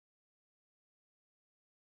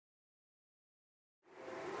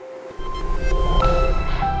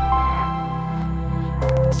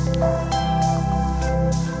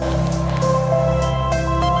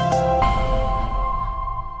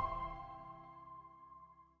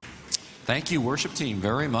Thank you, worship team,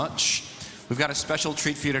 very much. We've got a special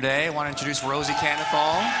treat for you today. I want to introduce Rosie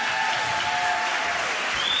Canethal.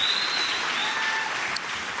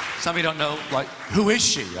 Some of you don't know, who is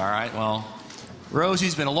she? All right, well,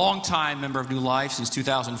 Rosie's been a long-time member of New Life since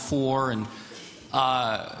 2004, and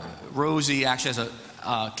Rosie actually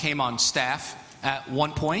came on staff at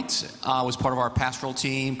one point, was part of our pastoral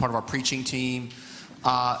team, part of our preaching team,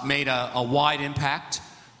 made a wide impact.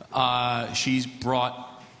 She's brought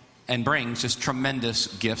and brings just tremendous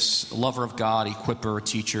gifts, lover of God, equipper,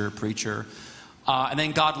 teacher, preacher. And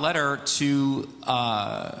then God led her to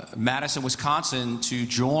Madison, Wisconsin to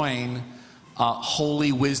join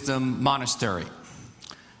Holy Wisdom Monastery.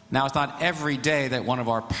 Now, it's not every day that one of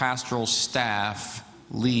our pastoral staff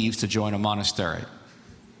leaves to join a monastery.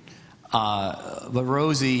 But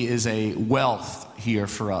Rosie is a wealth here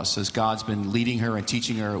for us as God's been leading her and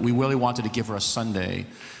teaching her. We really wanted to give her a Sunday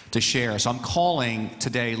to share. So I'm calling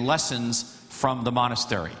today Lessons from the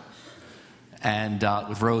Monastery and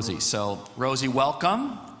with Rosie. So Rosie,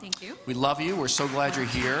 welcome. Thank you. We love you. We're so glad you're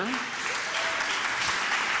here.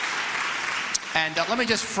 And let me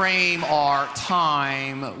just frame our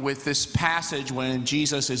time with this passage when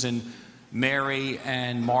Jesus is in Mary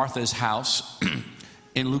and Martha's house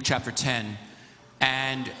in Luke chapter 10.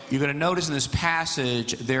 And you're going to notice in this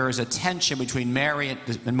passage there is a tension between Mary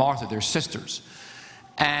and Martha. They're sisters.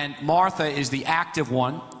 And Martha is the active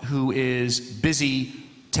one who is busy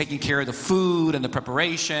taking care of the food and the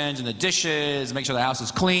preparations and the dishes, make sure the house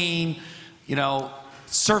is clean,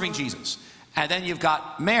 serving Jesus. And then you've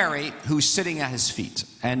got Mary who's sitting at his feet.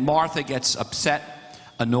 And Martha gets upset,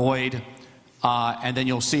 annoyed, and then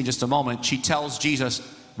you'll see in just a moment, she tells Jesus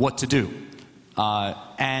what to do.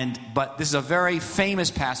 But this is a very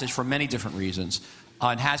famous passage for many different reasons,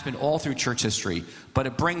 and has been all through church history. But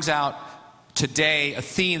it brings out today a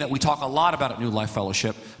theme that we talk a lot about at New Life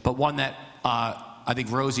Fellowship, but one that I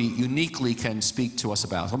think Rosie uniquely can speak to us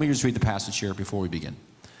about. Let me just read the passage here before we begin.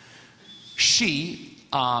 She,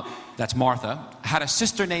 that's Martha, had a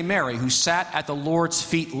sister named Mary who sat at the Lord's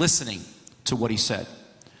feet listening to what he said.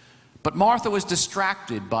 But Martha was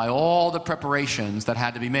distracted by all the preparations that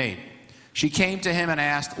had to be made. She came to him and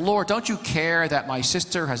asked, "Lord, don't you care that my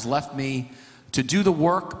sister has left me to do the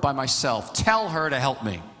work by myself? Tell her to help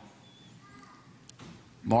me."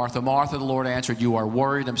 "Martha, Martha," the Lord answered, "you are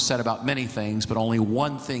worried and upset about many things, but only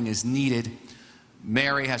one thing is needed.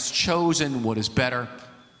 Mary has chosen what is better,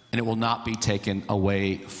 and it will not be taken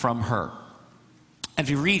away from her." And if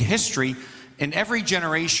you read history, in every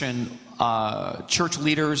generation, church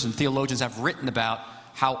leaders and theologians have written about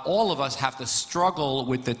how all of us have to struggle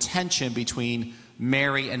with the tension between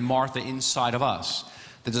Mary and Martha inside of us.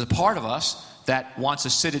 That there's a part of us that wants to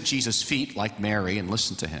sit at Jesus' feet like Mary and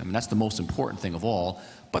listen to him. And that's the most important thing of all.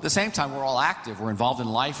 But at the same time, we're all active. We're involved in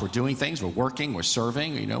life. We're doing things. We're working. We're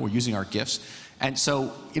serving. We're using our gifts. And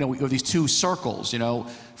so, we have these two circles.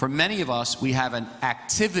 For many of us, we have an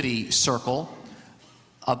activity circle.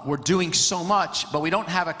 We're doing so much, but we don't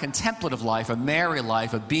have a contemplative life, a Mary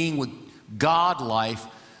life, a being with God life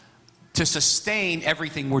to sustain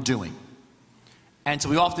everything we're doing. And so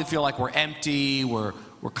we often feel like we're empty. We're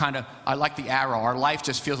kind of, I like the arrow. Our life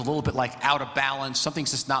just feels a little bit like out of balance.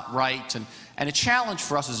 Something's just not right. And a challenge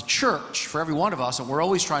for us as a church, for every one of us, and we're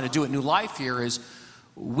always trying to do it, New Life here, is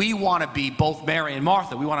we want to be both Mary and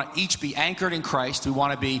Martha. We want to each be anchored in Christ. We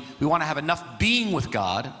want to have enough being with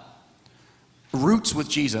God, roots with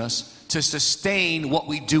Jesus, to sustain what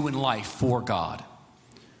we do in life for God.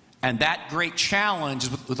 And that great challenge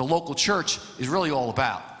with the local church is really all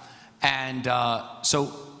about. And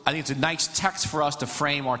so I think it's a nice text for us to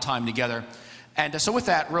frame our time together. And so with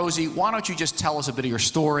that, Rosie, why don't you just tell us a bit of your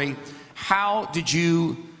story? How did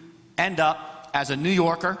you end up as a New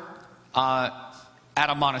Yorker at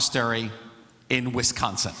a monastery in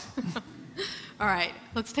Wisconsin? All right,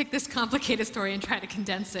 let's take this complicated story and try to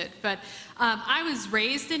condense it. But I was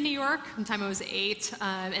raised in New York from the time I was 8,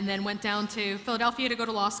 and then went down to Philadelphia to go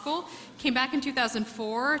to law school. Came back in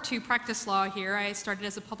 2004 to practice law here. I started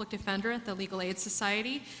as a public defender at the Legal Aid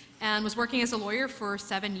Society and was working as a lawyer for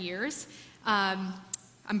 7 years.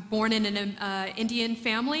 I'm born in an Indian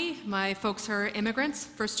family. My folks are immigrants,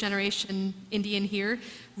 first generation Indian here.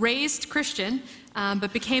 Raised Christian,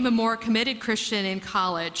 but became a more committed Christian in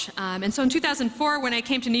college. And so in 2004, when I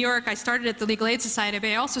came to New York, I started at the Legal Aid Society, but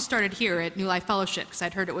I also started here at New Life Fellowship because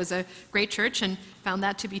I'd heard it was a great church and found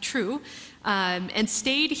that to be true, and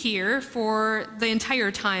stayed here for the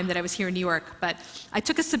entire time that I was here in New York. But I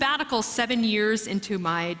took a sabbatical 7 years into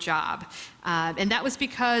my job, and that was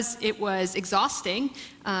because it was exhausting,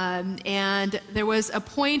 and there was a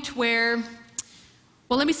point where,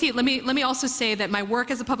 well, let me also say that my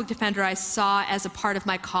work as a public defender I saw as a part of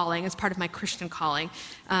my calling, as part of my Christian calling.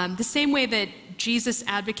 The same way that Jesus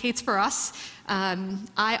advocates for us,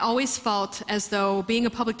 I always felt as though being a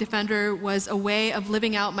public defender was a way of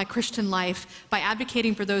living out my Christian life by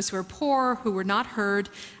advocating for those who are poor, who were not heard,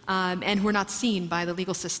 and who were not seen by the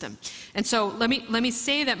legal system. And so let me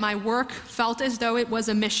say that my work felt as though it was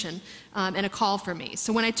a mission and a call for me.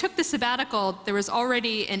 So when I took the sabbatical, there was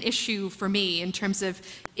already an issue for me in terms of,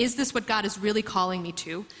 is this what God is really calling me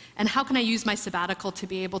to? And how can I use my sabbatical to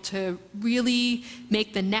be able to really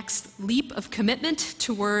make the next leap of commitment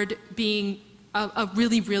toward being a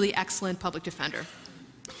really, really excellent public defender?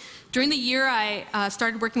 During the year, I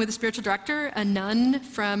started working with a spiritual director, a nun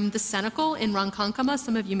from the Cenacle in Ronkonkoma.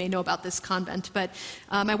 Some of you may know about this convent, but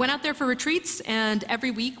I went out there for retreats, and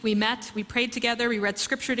every week we met, we prayed together, we read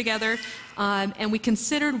scripture together, and we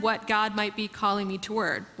considered what God might be calling me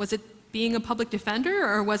toward. Was it being a public defender,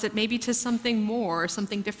 or was it maybe to something more or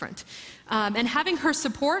something different? And having her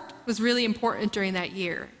support was really important during that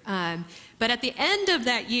year. But at the end of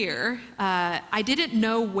that year, I didn't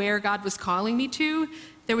know where God was calling me to.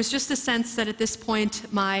 There was just a sense that at this point,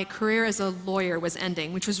 my career as a lawyer was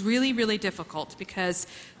ending, which was really, really difficult because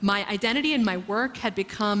my identity and my work had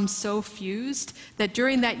become so fused that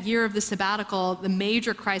during that year of the sabbatical, the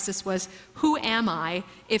major crisis was, who am I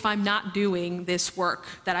if I'm not doing this work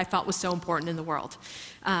that I felt was so important in the world?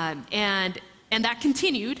 And that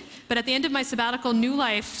continued, but at the end of my sabbatical, New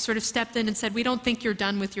Life sort of stepped in and said, we don't think you're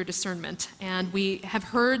done with your discernment, and we have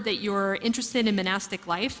heard that you're interested in monastic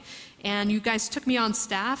life, and you guys took me on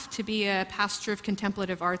staff to be a pastor of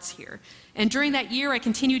contemplative arts here. And during that year, I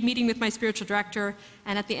continued meeting with my spiritual director,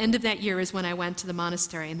 and at the end of that year is when I went to the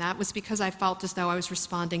monastery, and that was because I felt as though I was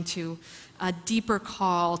responding to a deeper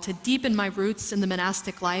call to deepen my roots in the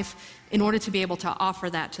monastic life in order to be able to offer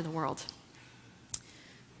that to the world.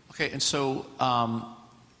 Okay, and so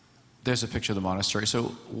there's a picture of the monastery.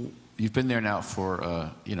 So you've been there now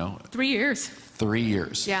for, 3 years. 3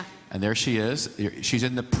 years. Yeah. And there she is. She's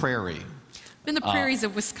in the prairie. In the prairies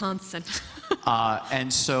of Wisconsin.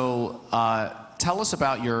 And so tell us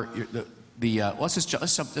about let's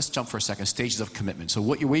jump for a second, stages of commitment. So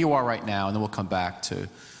where you are right now, and then we'll come back to,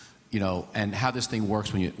 and how this thing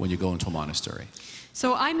works when you go into a monastery.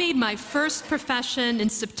 So I made my first profession in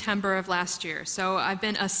September of last year. So I've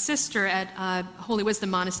been a sister at Holy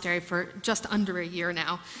Wisdom Monastery for just under a year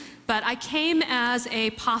now. But I came as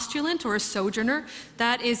a postulant or a sojourner.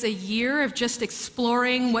 That is a year of just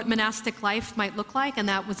exploring what monastic life might look like, and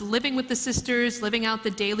that was living with the sisters, living out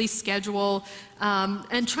the daily schedule,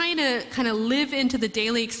 and trying to kind of live into the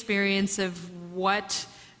daily experience of what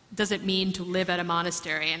does it mean to live at a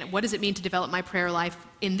monastery, and what does it mean to develop my prayer life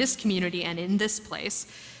in this community and in this place.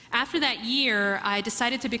 After that year, I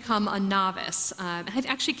decided to become a novice.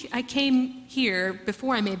 I came here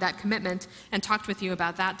before I made that commitment and talked with you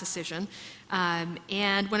about that decision.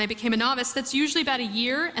 And when I became a novice, that's usually about a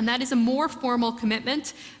year, and that is a more formal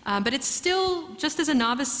commitment. But it's still, just as a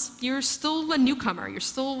novice, you're still a newcomer. You're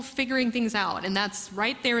still figuring things out, and that's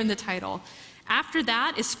right there in the title. After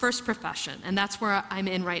that is first profession, and that's where I'm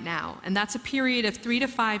in right now. And that's a period of 3 to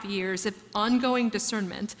 5 years of ongoing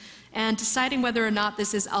discernment and deciding whether or not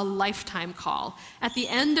this is a lifetime call. At the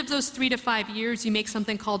end of those 3 to 5 years, you make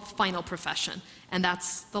something called final profession, and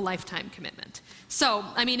that's the lifetime commitment. So,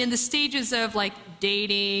 in the stages of like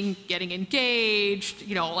dating, getting engaged,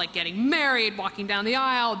 like getting married, walking down the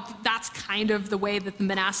aisle, that's kind of the way that the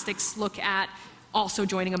monastics look at also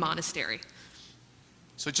joining a monastery.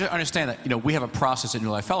 So just understand that, we have a process at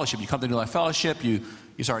New Life Fellowship. You come to New Life Fellowship, you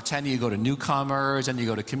start attending, you go to newcomers, and you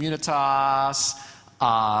go to Communitas,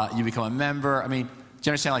 you become a member. Do you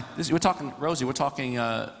understand, like, this, we're talking, Rosie, 6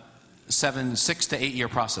 to 8 year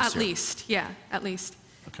process here. At least, yeah, at least.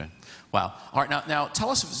 Okay, wow. All right, now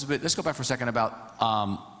tell us a bit, let's go back for a second about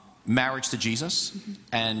marriage to Jesus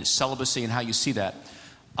and celibacy and how you see that.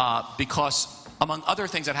 Because among other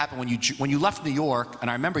things that happened when you left New York,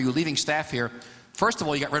 and I remember you leaving staff here, first of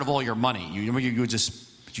all, you got rid of all your money. You were you're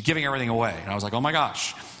giving everything away. And I was like, oh my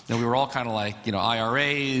gosh. We were all kind of like,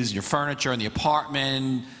 IRAs, your furniture in the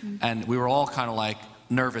apartment, and we were all kind of like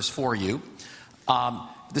nervous for you.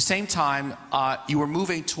 At the same time, you were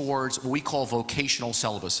moving towards what we call vocational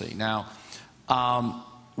celibacy. Now,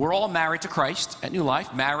 We're all married to Christ at New Life,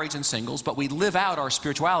 marrieds and singles, but we live out our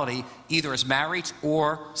spirituality either as marrieds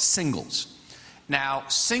or singles. Now,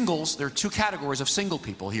 singles, there are two categories of single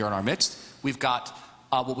people here in our midst. We've got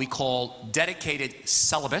what we call dedicated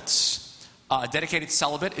celibates. A dedicated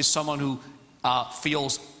celibate is someone who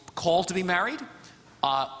feels called to be married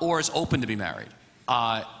or is open to be married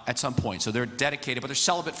at some point. So they're dedicated, but they're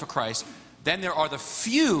celibate for Christ. Then there are the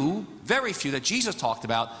few, very few, that Jesus talked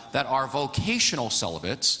about that are vocational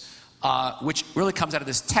celibates, which really comes out of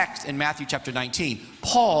this text in Matthew chapter 19.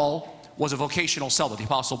 Paul was a vocational celibate, the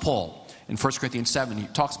Apostle Paul. In 1 Corinthians 7, he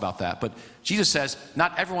talks about that. But Jesus says,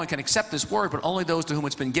 not everyone can accept this word, but only those to whom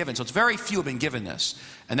it's been given. So it's very few have been given this.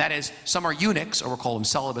 And that is, some are eunuchs, or we'll call them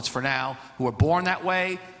celibates for now, who are born that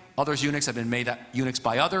way. Others eunuchs have been made eunuchs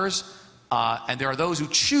by others. And there are those who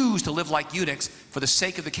choose to live like eunuchs for the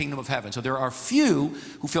sake of the kingdom of heaven. So there are few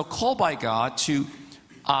who feel called by God to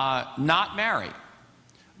not marry,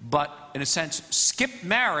 but in a sense skip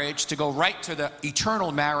marriage to go right to the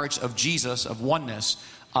eternal marriage of Jesus, of oneness,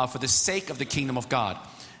 for the sake of the kingdom of God.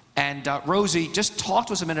 And Rosie, just talk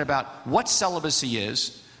to us a minute about what celibacy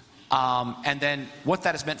is, and then what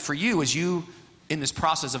that has meant for you as you in this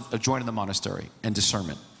process of joining the monastery and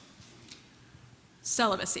discernment.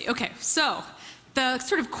 Celibacy. Okay, so the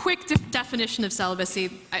sort of quick definition of celibacy,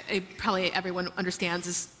 probably everyone understands,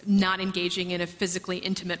 is not engaging in a physically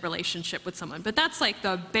intimate relationship with someone. But that's like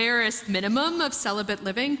the barest minimum of celibate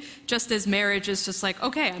living, just as marriage is just like,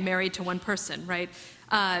 okay, I'm married to one person, right?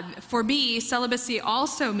 For me, celibacy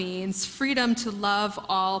also means freedom to love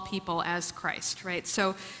all people as Christ, right?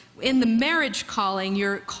 So in the marriage calling,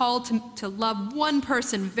 you're called to love one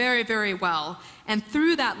person very, very well. And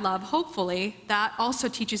through that love, hopefully, that also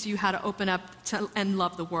teaches you how to open up and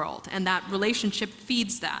love the world. And that relationship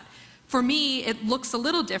feeds that. For me, it looks a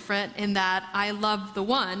little different in that I love the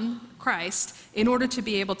one, Christ, in order to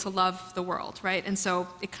be able to love the world, right? And so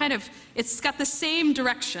it's got the same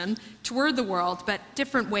direction toward the world, but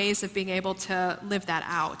different ways of being able to live that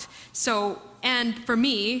out. So, and for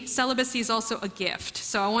me, celibacy is also a gift.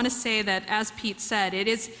 So I want to say that, as Pete said, it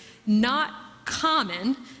is not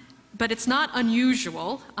common, but it's not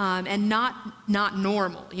unusual, and not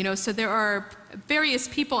normal. So there are various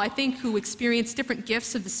people, I think, who experience different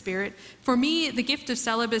gifts of the Spirit. For me, the gift of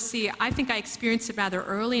celibacy, I think I experienced it rather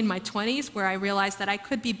early in my 20s, where I realized that I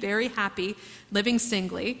could be very happy living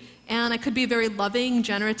singly, and I could be a very loving,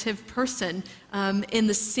 generative person in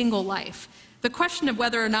the single life. The question of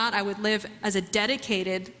whether or not I would live as a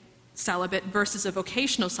dedicated celibate versus a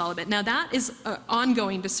vocational celibate. Now that is an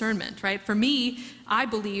ongoing discernment, right? For me, I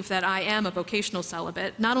believe that I am a vocational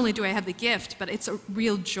celibate. Not only do I have the gift, but it's a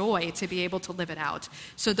real joy to be able to live it out.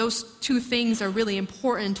 So those two things are really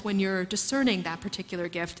important when you're discerning that particular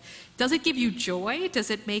gift. Does it give you joy? Does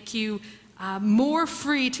it make you more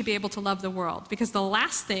free to be able to love the world? Because the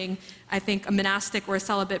last thing I think a monastic or a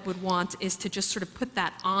celibate would want is to just sort of put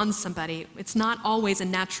that on somebody. It's not always a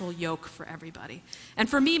natural yoke for everybody. And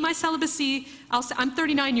for me, my celibacy, I'm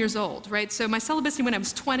 39 years old, right? So my celibacy when I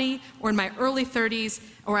was 20 or in my early 30s,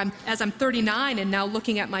 or as I'm 39 and now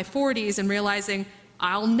looking at my 40s and realizing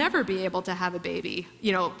I'll never be able to have a baby,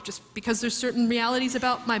 just because there's certain realities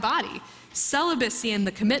about my body. Celibacy and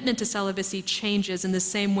the commitment to celibacy changes in the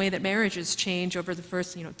same way that marriages change over the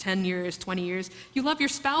first 10 years, 20 years. You love your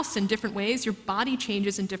spouse in different ways, your body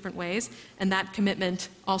changes in different ways, and that commitment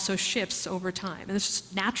also shifts over time. And it's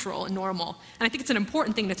just natural and normal. And I think it's an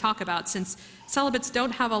important thing to talk about, since celibates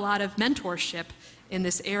don't have a lot of mentorship in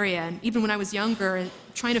this area. And even when I was younger and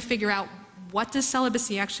trying to figure out what does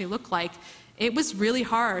celibacy actually look like, it was really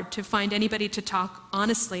hard to find anybody to talk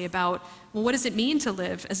honestly about, well, what does it mean to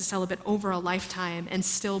live as a celibate over a lifetime and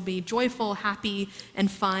still be joyful, happy,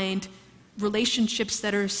 and find relationships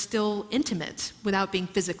that are still intimate without being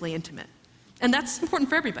physically intimate? And that's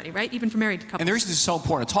important for everybody, right? Even for married couples. And the reason this is so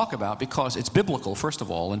important to talk about, because it's biblical, first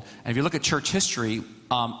of all. And if you look at church history,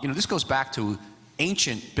 this goes back to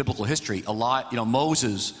ancient biblical history.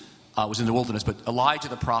 Moses was in the wilderness, but Elijah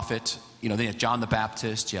the prophet, then you have John the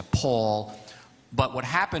Baptist, you have Paul. But what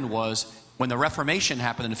happened was, when the Reformation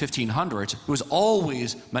happened in the 1500s, it was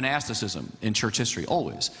always monasticism in church history,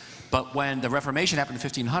 always. But when the Reformation happened in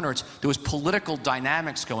the 1500s, there was political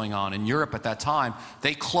dynamics going on in Europe at that time.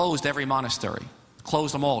 They closed every monastery,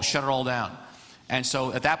 closed them all, shut it all down. And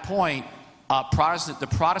so at that point, the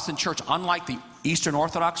Protestant church, unlike the Eastern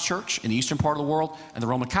Orthodox Church in the eastern part of the world and the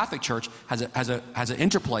Roman Catholic Church, has an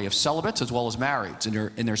interplay of celibates as well as marrieds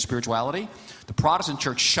in their spirituality. The Protestant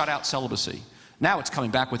church shut out celibacy. Now it's coming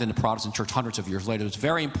back within the Protestant church hundreds of years later. It's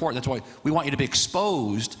very important. That's why we want you to be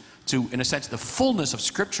exposed to, in a sense, the fullness of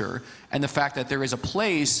Scripture and the fact that there is a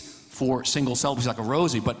place for single celibacy like a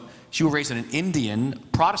Rosie, but she was raised in an Indian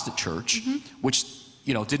Protestant church, which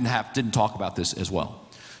didn't talk about this as well.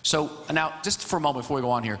 So now, just for a moment before we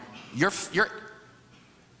go on here,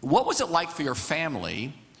 what was it like for your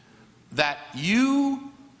family that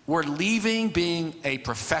you were leaving being a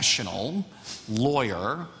professional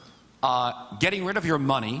lawyer, getting rid of your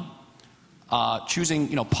money, choosing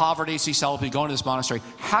poverty, celibacy, going to this monastery?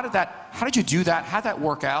 How did you do that? How did that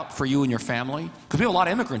work out for you and your family? Because we have a lot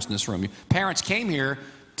of immigrants in this room. Parents came here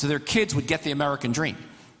so their kids would get the American dream.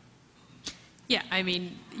 Yeah, I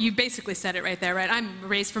mean, you basically said it right there, right? I'm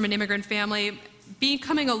raised from an immigrant family.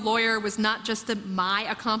 Becoming a lawyer was not just my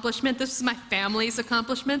accomplishment, this was my family's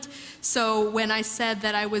accomplishment. So when I said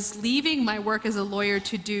that I was leaving my work as a lawyer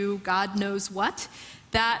to do God knows what,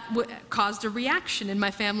 that caused a reaction in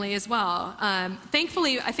my family as well.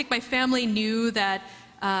 Thankfully, I think my family knew that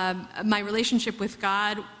my relationship with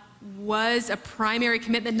God was a primary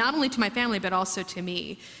commitment, not only to my family, but also to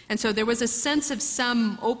me. And so there was a sense of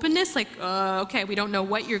some openness, like, okay, we don't know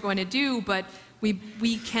what you're going to do, but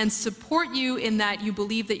we can support you in that you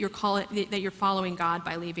believe that you're following God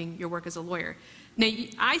by leaving your work as a lawyer. Now,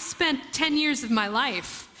 I spent 10 years of my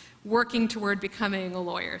life working toward becoming a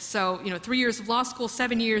lawyer. So, 3 years of law school,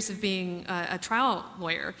 7 years of being a trial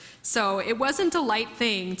lawyer. So it wasn't a light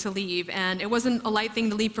thing to leave, and it wasn't a light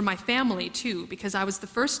thing to leave for my family, too, because I was the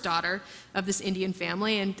first daughter of this Indian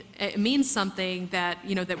family, and it means something that,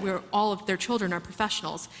 that all of their children are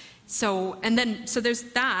professionals. So there's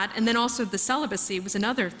that, and then also the celibacy was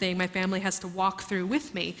another thing my family has to walk through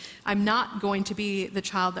with me. I'm not going to be the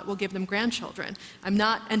child that will give them grandchildren.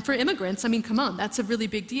 And for immigrants, I mean, come on, that's a really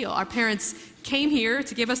big deal. Our parents came here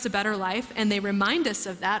to give us a better life, and they remind us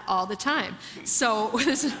of that all the time. So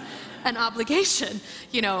there's an obligation,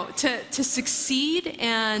 to succeed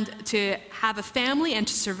and to have a family and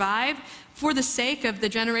to survive for the sake of the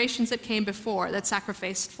generations that came before, that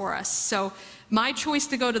sacrificed for us. So my choice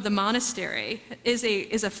to go to the monastery is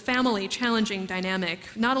a family challenging dynamic,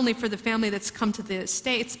 not only for the family that's come to the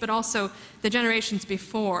States, but also the generations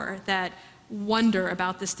before that wonder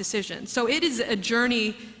about this decision. So it is a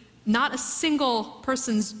journey, not a single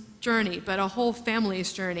person's journey, but a whole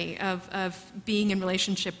family's journey of being in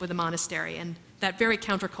relationship with a monastery and that very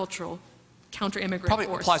counter-cultural, counter-immigrant Probably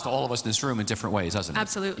force. applies to all of us in this room in different ways, doesn't it?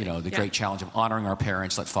 Absolutely. The great challenge of honoring our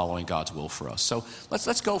parents, but following God's will for us. So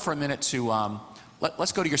let's go for a minute to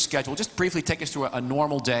let's go to your schedule. Just briefly take us through a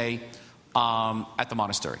normal day at the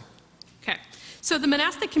monastery. Okay. So the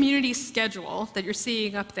monastic community schedule that you're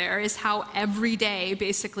seeing up there is how every day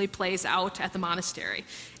basically plays out at the monastery.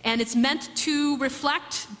 And it's meant to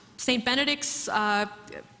reflect St. Benedict's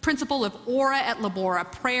principle of ora et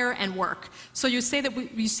labora, prayer and work. So you see that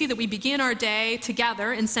we begin our day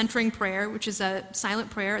together in centering prayer, which is a silent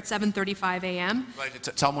prayer at 7:35 a.m. Right.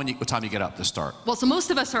 Tell them what time you get up to start. Well, so most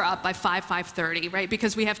of us are up by 5:30, right?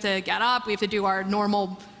 Because we have to get up, we have to do our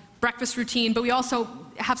normal breakfast routine, but we also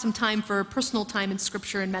have some time for personal time in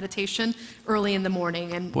scripture and meditation early in the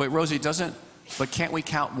morning. And wait, Rosie, but can't we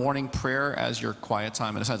count morning prayer as your quiet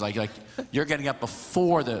time? In a sense, like you're getting up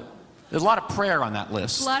before there's a lot of prayer on that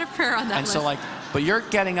list. A lot of prayer on that list. And so but you're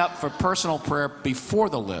getting up for personal prayer before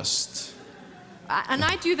the list. And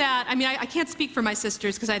I do that. I mean, I can't speak for my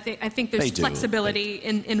sisters because I think there's flexibility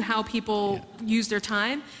in how people use their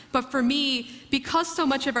time. But for me, because so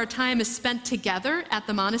much of our time is spent together at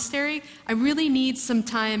the monastery, I really need some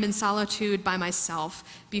time in solitude by myself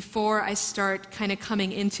before I start kind of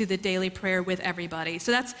coming into the daily prayer with everybody.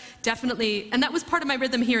 So that's definitely, and that was part of my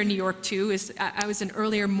rhythm here in New York too, is I was an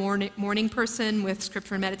earlier morning person with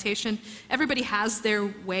scripture and meditation. Everybody has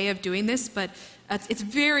their way of doing this, but it's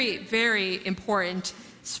very, very important,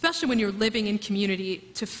 especially when you're living in community,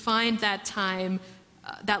 to find that time,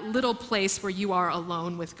 that little place where you are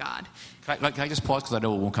alone with God. Can I just pause because I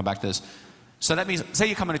know we won't come back to this. So that means, say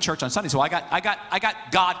you come into church on Sunday. So I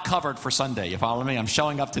got God covered for Sunday. You follow me? I'm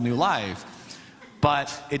showing up to New Life,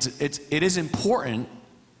 but it is important.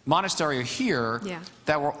 Monastery are here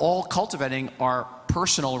that we're all cultivating our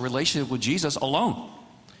personal relationship with Jesus alone,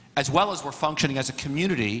 as well as we're functioning as a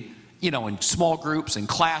community. In small groups and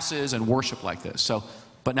classes and worship like this. So,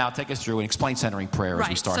 but now take us through and explain centering prayer as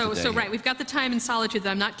we start the day. So we've got the time in solitude that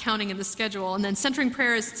I'm not counting in the schedule. And then centering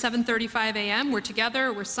prayer is 7:35 a.m. We're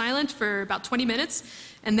together, we're silent for about 20 minutes.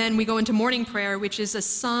 And then we go into morning prayer, which is a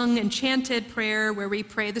sung and chanted prayer where we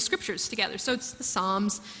pray the scriptures together. So it's the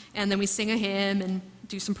Psalms, and then we sing a hymn and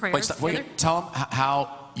do some prayers together. Tell them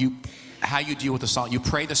how how you deal with the psalm. You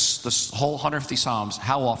pray this whole 150 psalms.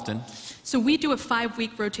 How often? So we do a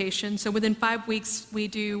 5-week rotation. So within 5 weeks, we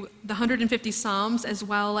do the 150 psalms as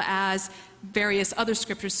well as various other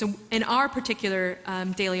scriptures. So in our particular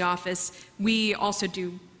daily office, we also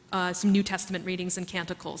do some New Testament readings and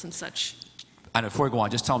canticles and such. And before we go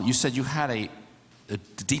on, just tell me, you said you had a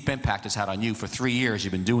deep impact it's had on you for 3 years.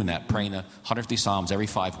 You've been doing that, praying the 150 psalms every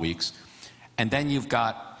 5 weeks. And then you've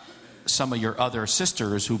got some of your other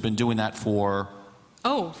sisters who've been doing that for...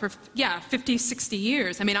 Oh, for 50, 60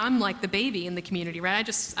 years. I mean, I'm like the baby in the community, right?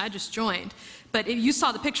 I just joined. But if you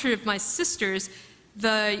saw the picture of my sisters,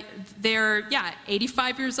 they're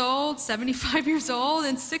 85 years old, 75 years old,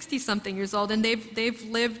 and 60-something years old, and they've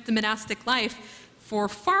lived the monastic life for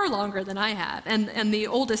far longer than I have. And the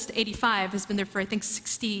oldest, 85, has been there for, I think,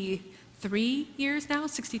 63 years now,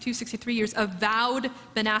 62, 63 years of vowed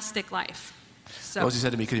monastic life. So. Rosie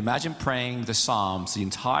said to me, could you imagine praying the Psalms, the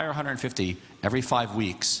entire 150, every 5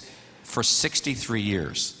 weeks for 63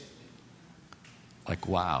 years? Like,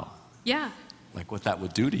 wow. Yeah. Like what that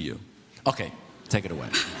would do to you. Okay, take it away.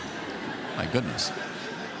 My goodness.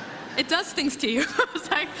 It does things to you. It's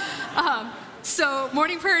like, so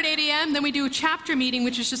morning prayer at 8 a.m., then we do a chapter meeting,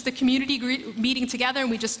 which is just the community meeting together,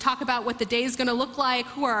 and we just talk about what the day is going to look like,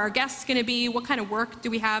 who are our guests going to be, what kind of work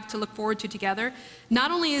do we have to look forward to together.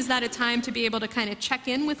 Not only is that a time to be able to kind of check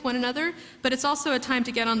in with one another, but it's also a time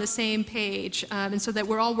to get on the same page, and so that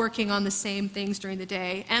we're all working on the same things during the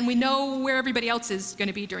day, and we know where everybody else is going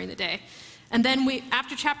to be during the day. And then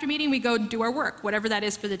after chapter meeting, we go and do our work, whatever that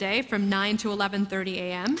is for the day, from 9 to 11:30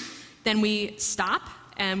 a.m. Then we stop,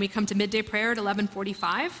 and we come to midday prayer at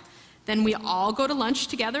 11:45. Then we all go to lunch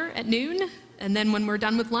together at noon. And then when we're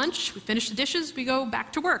done with lunch, we finish the dishes, we go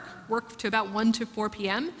back to work to about 1 to 4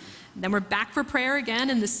 p.m. And then we're back for prayer again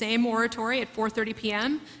in the same oratory at 4:30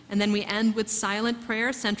 p.m. And then we end with silent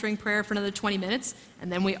prayer, centering prayer for another 20 minutes.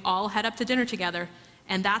 And then we all head up to dinner together.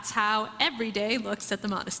 And that's how every day looks at the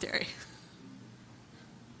monastery.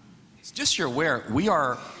 Just so you're aware, we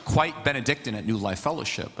are quite Benedictine at New Life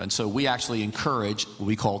Fellowship, and so we actually encourage what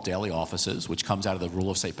we call daily offices, which comes out of the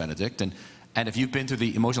rule of St. Benedict. And if you've been through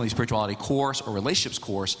the Emotionally Spirituality course or relationships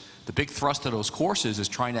course, the big thrust of those courses is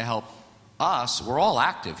trying to help us, we're all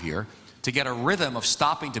active here, to get a rhythm of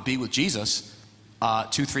stopping to be with Jesus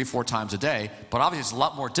 2, 3, 4 times a day. But obviously it's a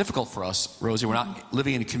lot more difficult for us, Rosie. We're not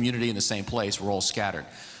living in a community in the same place. We're all scattered.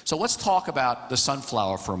 So let's talk about the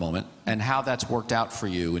sunflower for a moment and how that's worked out for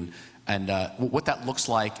you and what that looks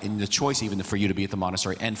like in the choice even for you to be at the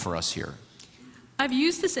monastery and for us here. I've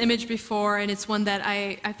used this image before, and it's one that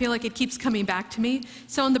I feel like it keeps coming back to me.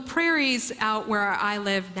 So on the prairies out where I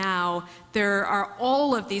live now, there are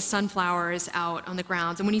all of these sunflowers out on the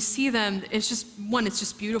grounds. And when you see them, it's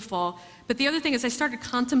just beautiful. But the other thing is I started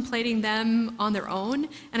contemplating them on their own,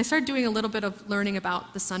 and I started doing a little bit of learning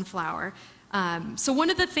about the sunflower. So one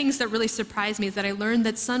of the things that really surprised me is that I learned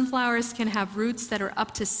that sunflowers can have roots that are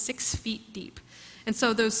up to 6 feet deep. And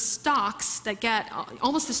so those stalks that get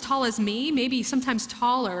almost as tall as me, maybe sometimes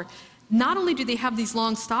taller, not only do they have these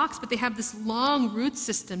long stalks, but they have this long root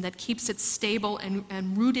system that keeps it stable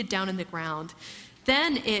and rooted down in the ground.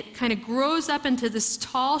 Then it kind of grows up into this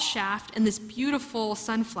tall shaft and this beautiful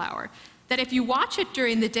sunflower that if you watch it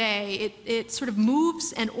during the day, it sort of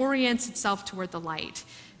moves and orients itself toward the light.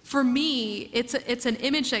 For me, it's an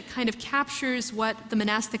image that kind of captures what the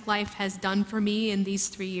monastic life has done for me in these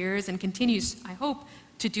 3 years and continues, I hope,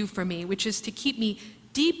 to do for me, which is to keep me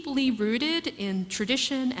deeply rooted in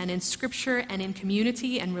tradition and in scripture and in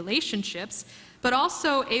community and relationships, but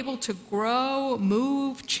also able to grow,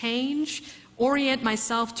 move, change, orient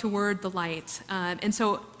myself toward the light. And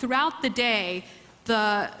so throughout the day,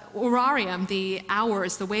 the horarium, the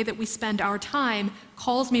hours, the way that we spend our time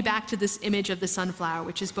calls me back to this image of the sunflower,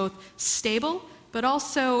 which is both stable but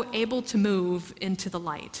also able to move into the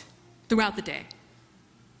light throughout the day.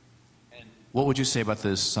 And what would you say about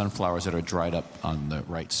the sunflowers that are dried up on the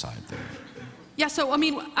right side there? Yeah, so I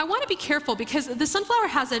mean, I want to be careful because the sunflower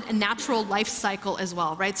has a natural life cycle as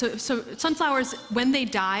well, right? So sunflowers, when they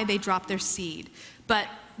die, they drop their seed. But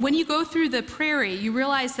when you go through the prairie, you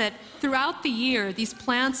realize that throughout the year, these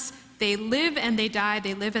plants, they live and they die,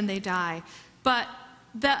 they live and they die. But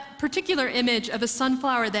that particular image of a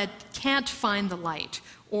sunflower that can't find the light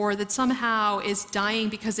or that somehow is dying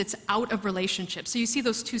because it's out of relationship. So you see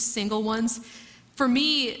those two single ones. For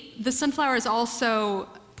me, the sunflower is also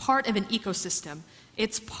part of an ecosystem.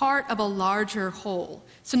 It's part of a larger whole.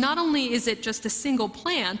 So not only is it just a single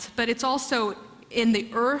plant, but it's also in the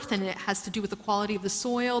earth, and it has to do with the quality of the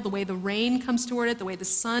soil, the way the rain comes toward it, the way the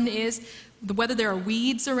sun is, whether there are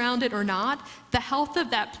weeds around it or not. The health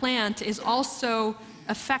of that plant is also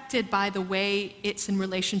affected by the way it's in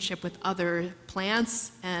relationship with other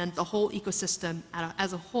plants and the whole ecosystem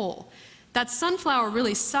as a whole. That sunflower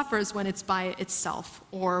really suffers when it's by itself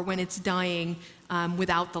or when it's dying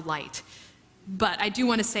without the light. But I do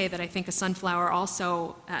want to say that I think a sunflower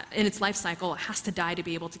also, in its life cycle, has to die to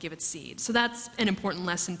be able to give its seed. So that's an important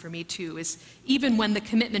lesson for me too, is even when the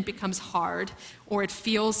commitment becomes hard, or it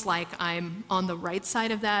feels like I'm on the right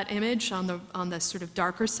side of that image, on the sort of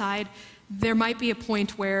darker side, there might be a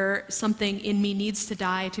point where something in me needs to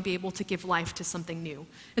die to be able to give life to something new.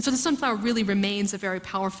 And so the sunflower really remains a very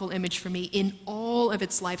powerful image for me in all of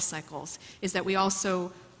its life cycles, is that we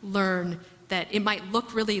also learn that it might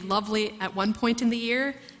look really lovely at one point in the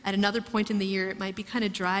year. At another point in the year, it might be kind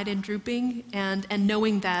of dried and drooping, and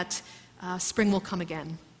knowing that spring will come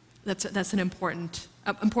again. That's an important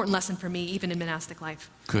lesson for me, even in monastic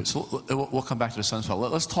life. Good. So we'll come back to the sunflower.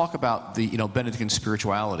 Let's talk about the Benedictine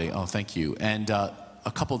spirituality. Oh, thank you. And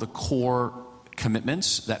a couple of the core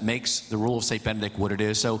commitments that makes the Rule of St. Benedict what it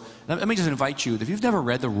is. So let me just invite you, if you've never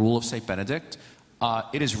read the Rule of St. Benedict,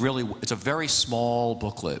 it's a very small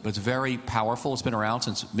booklet, but it's very powerful. It's been around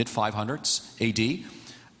since mid-500s AD,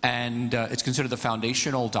 and it's considered the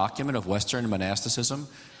foundational document of Western monasticism.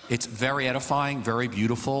 It's very edifying, very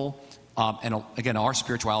beautiful, and again, our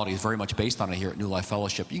spirituality is very much based on it here at New Life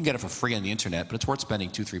Fellowship. You can get it for free on the internet, but it's worth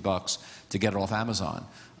spending $2-3 to get it off Amazon,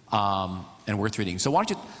 and worth reading. So why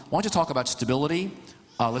don't you talk about stability?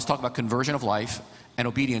 Let's talk about conversion of life and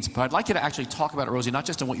obedience. But I'd like you to actually talk about it, Rosie, not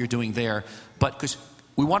just in what you're doing there, but because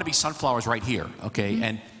we want to be sunflowers right here, okay?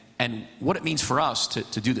 Mm-hmm. And what it means for us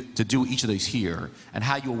to do each of these here, and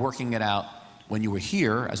how you were working it out when you were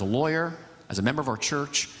here as a lawyer, as a member of our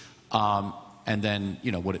church, and then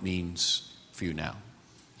what it means for you now.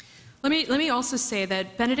 Let me also say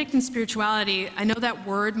that Benedictine spirituality, I know that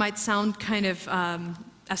word might sound kind of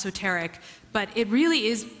esoteric, but it really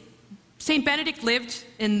is. St. Benedict lived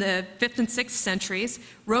in the 5th and 6th centuries,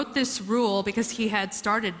 wrote this rule because he had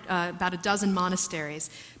started about a dozen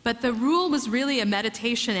monasteries. But the rule was really a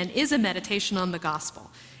meditation, and is a meditation on the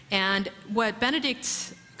gospel. And what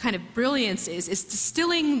Benedict's kind of brilliance is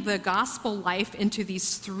distilling the gospel life into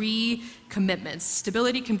these 3 commitments: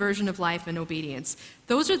 stability, conversion of life, and obedience.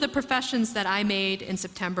 Those are the professions that I made in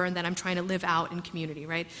September and that I'm trying to live out in community,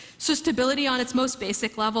 right? So stability on its most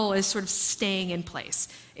basic level is sort of staying in place.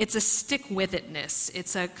 It's a stick-with-itness.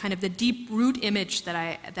 It's a kind of the deep root image that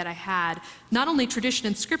I had, not only tradition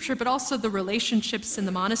and scripture, but also the relationships in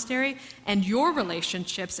the monastery and your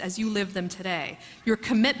relationships as you live them today. Your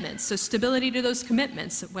commitments, so stability to those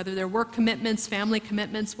commitments, whether they're work commitments, family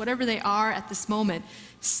commitments, whatever they are at this moment,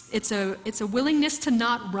 it's a willingness to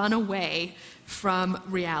not run away from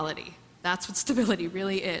reality. That's what stability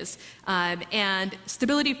really is. And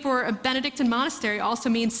stability for a Benedictine monastery also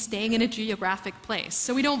means staying in a geographic place.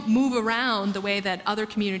 So we don't move around the way that other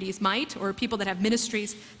communities might, or people that have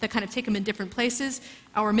ministries that kind of take them in different places.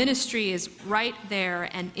 Our ministry is right there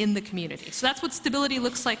and in the community. So that's what stability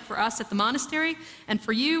looks like for us at the monastery. And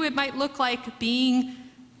for you, it might look like being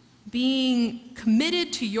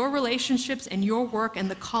committed to your relationships and your work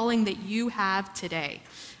and the calling that you have today,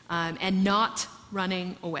 and not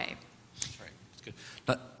running away.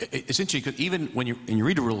 It's interesting because even when you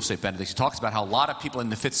read the Rule of St. Benedict, he talks about how a lot of people in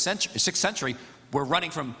the 6th century were running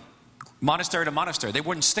from monastery to monastery. They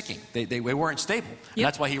weren't sticking. They weren't stable. Yep. And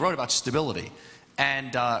that's why he wrote about stability.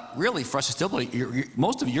 And really, for us, stability,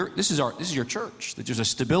 this is your church. That there's a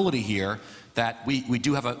stability here that we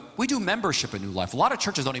do membership in New Life. A lot of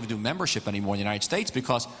churches don't even do membership anymore in the United States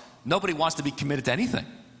because nobody wants to be committed to anything.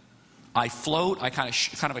 I float. I kind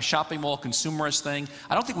of a shopping mall consumerist thing.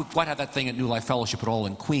 I don't think we quite have that thing at New Life Fellowship at all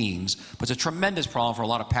in Queens, but it's a tremendous problem for a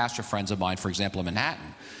lot of pastor friends of mine, for example, in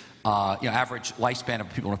Manhattan. Average lifespan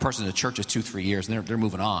of people in a person in the church is 2-3 years, and they're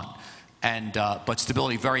moving on. And but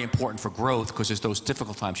stability very important for growth because there's those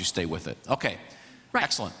difficult times you stay with it. Okay, right.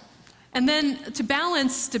 Excellent. And then to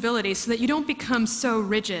balance stability so that you don't become so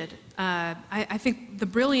rigid, I think the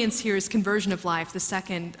brilliance here is conversion of life, the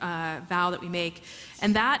second vow that we make.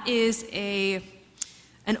 And that is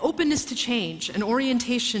an openness to change, an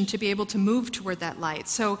orientation to be able to move toward that light.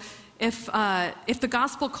 So if the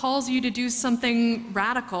gospel calls you to do something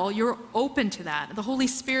radical, you're open to that. The Holy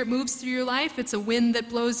Spirit moves through your life. It's a wind that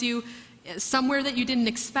blows you somewhere that you didn't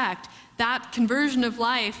expect. That conversion of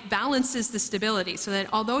life balances the stability so that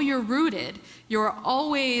although you're rooted, you're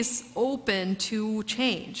always open to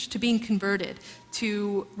change, to being converted,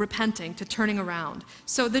 to repenting, to turning around.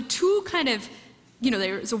 So the two kind of,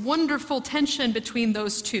 there's a wonderful tension between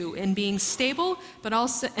those two in being stable, but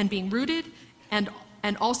also, and being rooted, and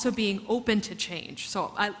and also being open to change.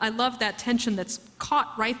 So I love that tension that's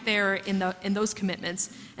caught right there in those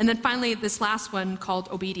commitments. And then finally, this last one called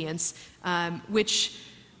obedience, which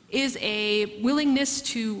is a willingness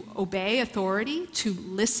to obey authority, to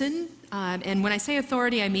listen. And when I say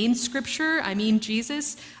authority, I mean Scripture, I mean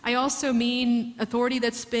Jesus. I also mean authority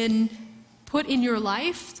that's been put in your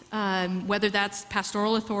life, whether that's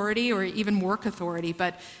pastoral authority or even work authority.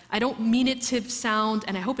 But I don't mean it to sound,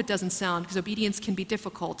 and I hope it doesn't sound, because obedience can be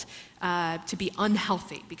difficult, to be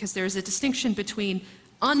unhealthy, because there's a distinction between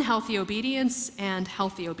unhealthy obedience and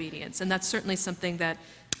healthy obedience. And that's certainly something that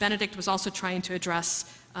Benedict was also trying to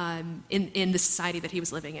address in the society that he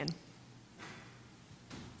was living in.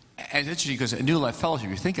 And it's interesting because at New Life Fellowship,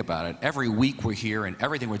 if you think about it, every week we're here and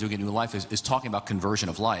everything we're doing at New Life is talking about conversion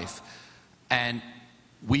of life. And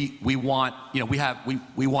we want,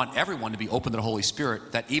 we want everyone to be open to the Holy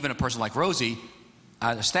Spirit, that even a person like Rosie,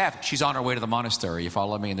 the staff, she's on her way to the monastery, you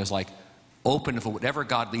follow me? And there's like, open for whatever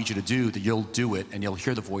God leads you to do, that you'll do it and you'll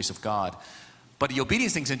hear the voice of God. But the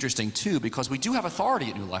obedience thing's interesting too, because we do have authority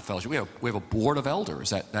at New Life Fellowship. We have a board of elders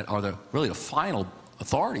that are really the final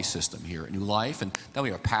authority system here at New Life, and then we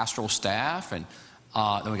have pastoral staff, and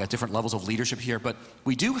then we got different levels of leadership here. But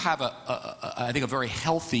we do have I think a very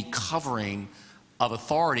healthy covering of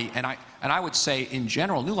authority, and I would say in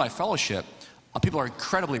general, New Life Fellowship, people are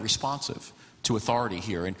incredibly responsive to authority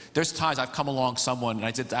here. And there's times I've come along someone, and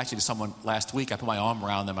I did actually to someone last week, I put my arm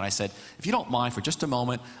around them and I said, if you don't mind for just a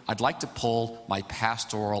moment, I'd like to pull my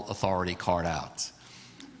pastoral authority card out.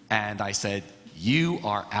 And I said, you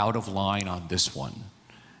are out of line on this one.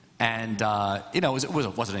 And, it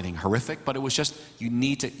wasn't anything horrific, but it was just, you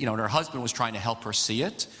need to, and her husband was trying to help her see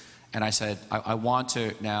it. And I said, I want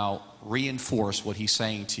to now reinforce what he's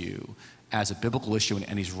saying to you as a biblical issue,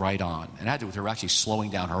 and he's right on. And it had to do with her actually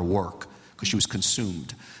slowing down her work because she was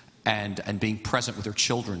consumed, and being present with her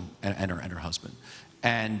children and her husband.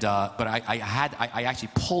 And but I actually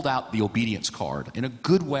pulled out the obedience card in a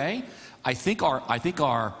good way. I think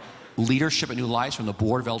our leadership at New Life, from the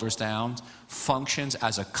board of elders down, functions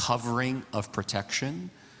as a covering of protection,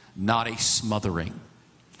 not a smothering.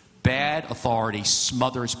 Bad authority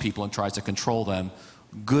smothers people and tries to control them.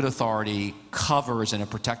 Good authority covers in a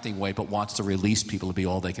protecting way, but wants to release people to be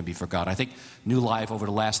all they can be for God. I think New Life over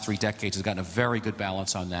the last 3 decades has gotten a very good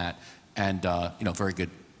balance on that, and very good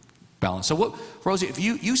balance. So, Rosie, if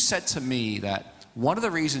you said to me that one of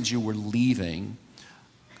the reasons you were leaving,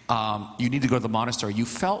 you need to go to the monastery, you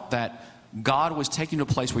felt that God was taking you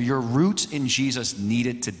to a place where your roots in Jesus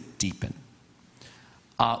needed to deepen.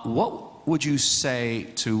 What would you say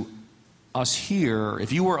to us here,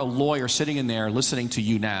 if you were a lawyer sitting in there listening to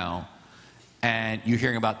you now, and you're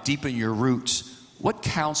hearing about deepening your roots, what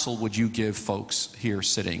counsel would you give folks here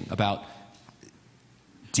sitting about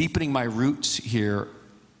deepening my roots here,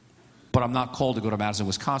 but I'm not called to go to Madison,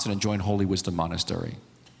 Wisconsin and join Holy Wisdom Monastery?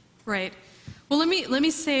 Right. Well, let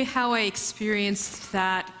me say how I experienced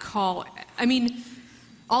that call. I mean,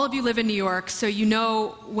 all of you live in New York, so you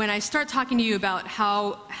know when I start talking to you about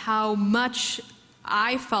how much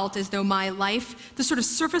I felt as though my life, the sort of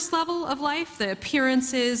surface level of life, the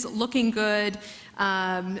appearances, looking good,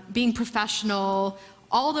 being professional,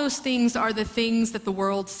 all those things are the things that the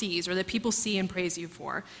world sees or that people see and praise you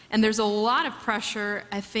for. And there's a lot of pressure,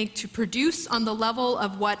 I think, to produce on the level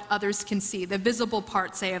of what others can see, the visible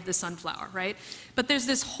part, say, of the sunflower, right? But there's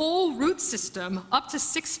this whole root system up to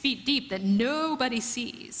 6 feet deep that nobody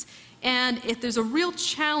sees. And there's a real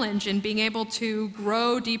challenge in being able to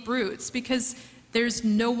grow deep roots because there's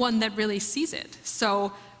no one that really sees it.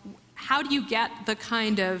 So how do you get the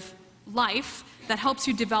kind of life that helps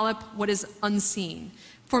you develop what is unseen?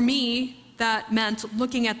 For me, that meant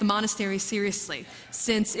looking at the monastery seriously,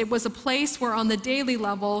 since it was a place where on the daily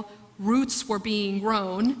level, roots were being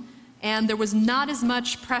grown, and there was not as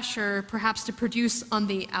much pressure perhaps to produce on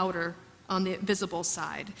the outer, on the visible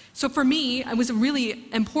side. So for me, it was really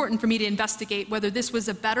important for me to investigate whether this was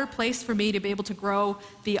a better place for me to be able to grow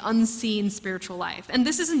the unseen spiritual life. And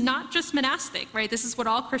this is not just monastic, right? This is what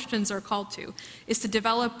all Christians are called to, is to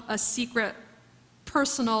develop a secret,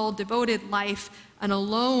 personal, devoted life, an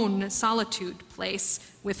alone solitude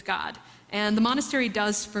place with God. And the monastery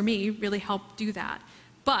does, for me, really help do that.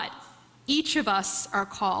 But each of us are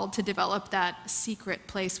called to develop that secret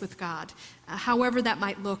place with God. However that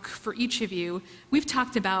might look for each of you, we've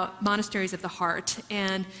talked about monasteries of the heart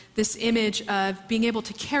and this image of being able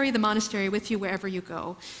to carry the monastery with you wherever you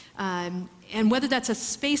go. And whether that's a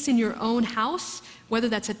space in your own house, whether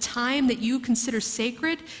that's a time that you consider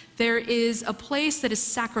sacred, there is a place that is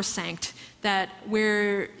sacrosanct, that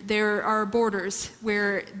where there are borders,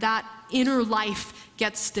 where that inner life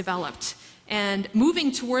gets developed. And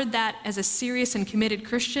moving toward that as a serious and committed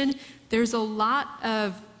Christian, there's a lot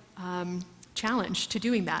of challenge to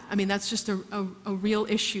doing that. I mean, that's just a real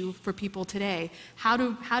issue for people today. How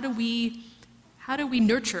do we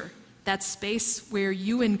nurture that space where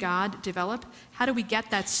you and God develop? How do we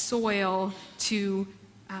get that soil to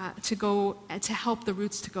help the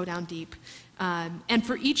roots to go down deep? And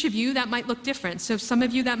for each of you, that might look different. So some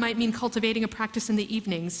of you, that might mean cultivating a practice in the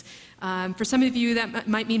evenings. For some of you, that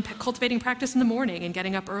might mean cultivating practice in the morning and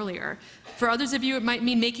getting up earlier. For others of you, it might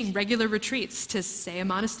mean making regular retreats to, say, a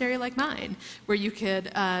monastery like mine, where you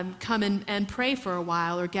could come and pray for a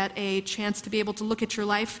while or get a chance to be able to look at your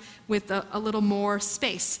life with a little more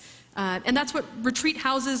space. And that's what retreat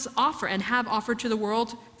houses offer and have offered to the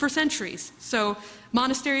world for centuries. So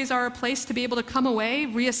monasteries are a place to be able to come away,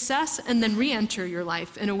 reassess, and then re-enter your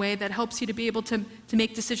life in a way that helps you to be able to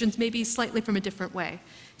make decisions maybe slightly from a different way.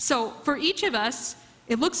 So for each of us,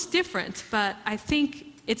 it looks different, but I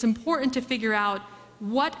think it's important to figure out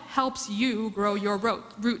what helps you grow your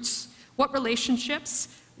roots. What relationships,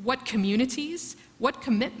 what communities, what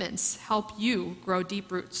commitments help you grow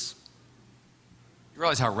deep roots? You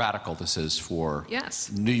realize how radical this is for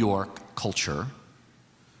New York culture.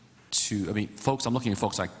 Folks, I'm looking at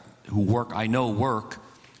folks who work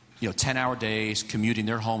 10-hour days, commuting.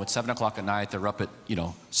 They're home at 7 o'clock at night. They're up at,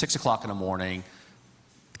 6 o'clock in the morning.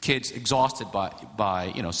 Kids exhausted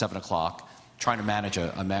by 7 o'clock, trying to manage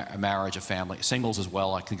a marriage, a family, singles as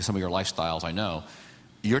well. I think of some of your lifestyles, I know.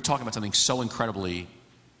 You're talking about something so incredibly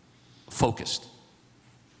focused.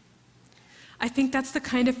 I think that's the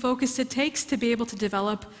kind of focus it takes to be able to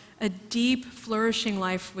develop a deep, flourishing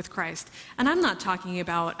life with Christ. And I'm not talking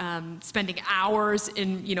about spending hours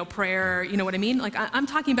in, prayer, you know what I mean? I'm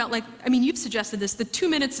talking about, you've suggested this, the 2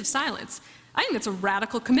 minutes of silence. I think that's a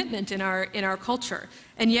radical commitment in our culture.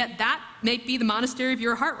 And yet that may be the monastery of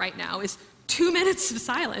your heart right now, is 2 minutes of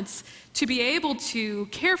silence to be able to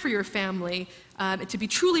care for your family, to be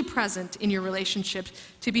truly present in your relationship,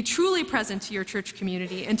 to be truly present to your church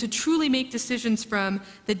community, and to truly make decisions from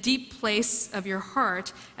the deep place of your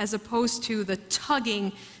heart, as opposed to the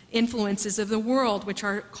tugging influences of the world, which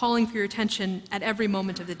are calling for your attention at every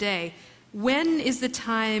moment of the day. When is the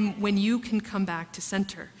time when you can come back to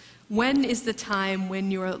center? When is the time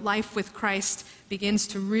when your life with Christ begins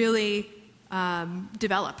to really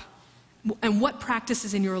develop? And what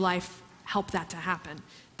practices in your life help that to happen?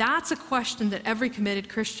 That's a question that every committed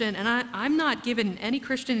Christian, and I'm not giving any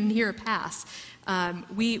Christian in here a pass,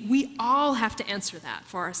 we all have to answer that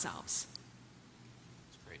for ourselves.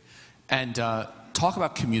 That's great. And talk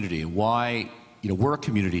about community. Why, we're a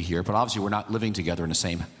community here, but obviously we're not living together in the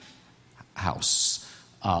same house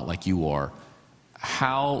like you are.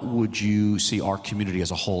 How would you see our community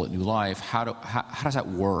as a whole at New Life? How does that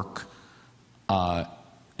work,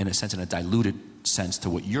 in a sense, in a diluted sense to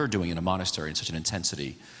what you're doing in a monastery in such an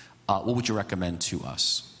intensity? What would you recommend to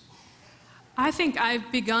us? I think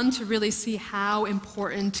I've begun to really see how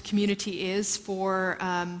important community is for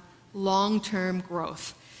long-term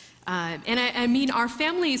growth. And our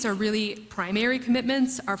families are really primary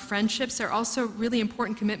commitments. Our friendships are also really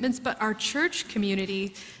important commitments. But our church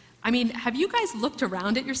community, have you guys looked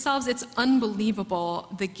around at yourselves? It's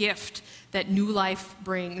unbelievable, the gift that New Life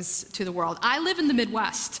brings to the world. I live in the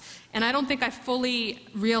Midwest, and I don't think I fully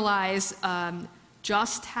realize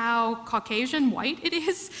just how Caucasian white it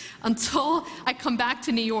is until I come back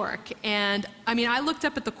to New York. And I looked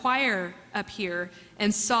up at the choir up here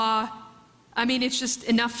and saw, it's just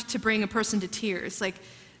enough to bring a person to tears.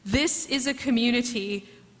 This is a community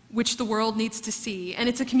which the world needs to see. And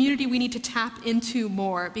it's a community we need to tap into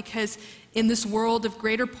more, because in this world of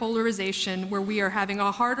greater polarization, where we are having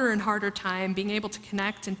a harder and harder time being able to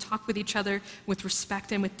connect and talk with each other with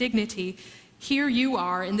respect and with dignity, here you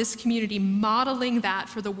are in this community modeling that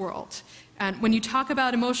for the world. And when you talk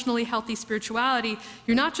about emotionally healthy spirituality,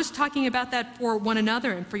 you're not just talking about that for one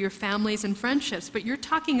another and for your families and friendships, but you're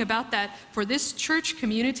talking about that for this church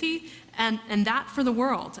community and that for the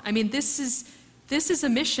world. This is a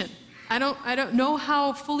mission. I don't know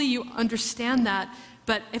how fully you understand that,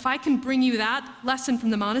 but if I can bring you that lesson from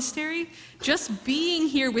the monastery, just being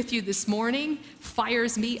here with you this morning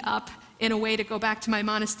fires me up in a way to go back to my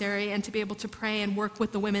monastery and to be able to pray and work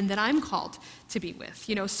with the women that I'm called to be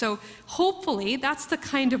with. So hopefully that's the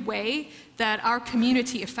kind of way that our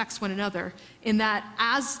community affects one another, in that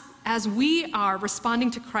as we are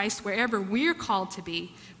responding to Christ wherever we're called to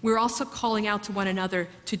be, we're also calling out to one another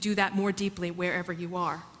to do that more deeply wherever you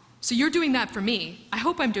are. So you're doing that for me. I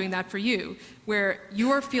hope I'm doing that for you, where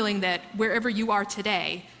you're feeling that wherever you are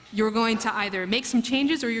today, you're going to either make some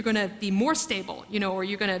changes or you're going to be more stable, or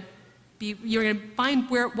you're going to You're going to find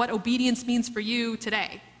what obedience means for you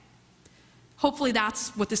today. Hopefully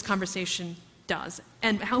that's what this conversation does.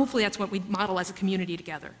 And hopefully that's what we model as a community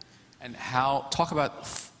together. And talk about,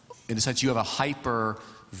 in a sense, you have a hyper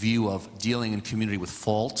view of dealing in community with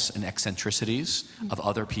faults and eccentricities of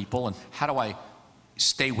other people. And how do I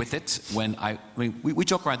stay with it when we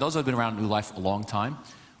joke around, those who have been around New Life a long time,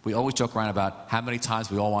 we always joke around about how many times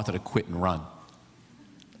we all wanted to quit and run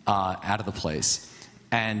out of the place.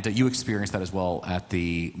 And you experienced that as well at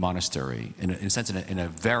the monastery, in a sense, in a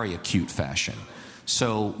very acute fashion.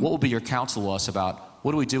 So what will be your counsel to us about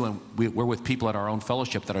what do we do when we're with people at our own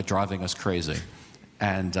fellowship that are driving us crazy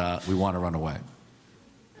and we want to run away?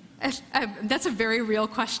 That's a very real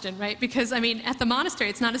question, right? Because, at the monastery,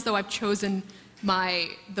 it's not as though I've chosen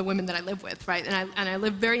the women that I live with, right? And I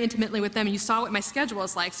live very intimately with them. And you saw what my schedule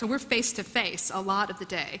is like. So we're face to face a lot of the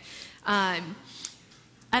day.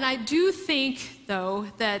 And I do think, though,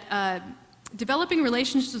 that developing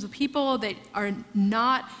relationships with people that are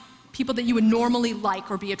not people that you would normally like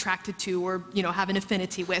or be attracted to or, have an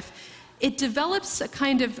affinity with, it develops a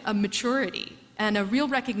kind of a maturity and a real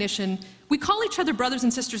recognition. We call each other brothers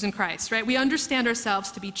and sisters in Christ, right? We understand ourselves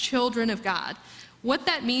to be children of God. What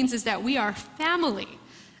that means is that we are family.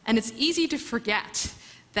 And it's easy to forget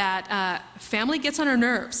that family gets on our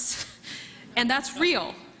nerves. And that's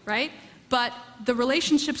real, right? But the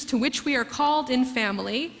relationships to which we are called in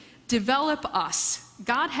family develop us.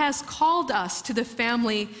 God has called us to the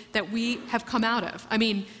family that we have come out of.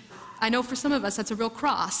 I know for some of us that's a real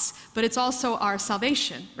cross, but it's also our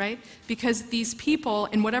salvation, right? Because these people,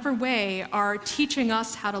 in whatever way, are teaching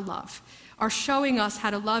us how to love, are showing us how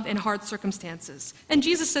to love in hard circumstances. And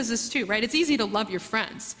Jesus says this too, right? It's easy to love your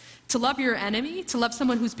friends. To love your enemy, to love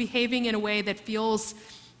someone who's behaving in a way that feels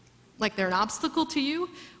like they're an obstacle to you,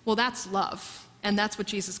 well, that's love. And that's what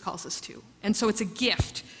Jesus calls us to. And so it's a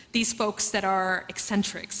gift, these folks that are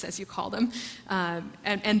eccentrics, as you call them,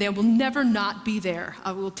 and they will never not be there.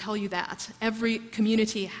 I will tell you that. Every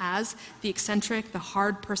community has the eccentric, the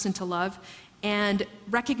hard person to love, and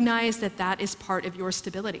recognize that that is part of your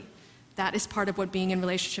stability. That is part of what being in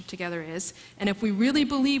relationship together is. And if we really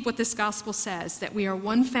believe what this gospel says, that we are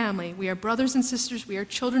one family, we are brothers and sisters, we are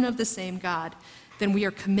children of the same God, then we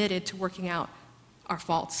are committed to working out our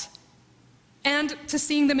faults. And to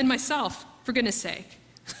seeing them in myself, for goodness sake.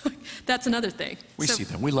 That's another thing. We see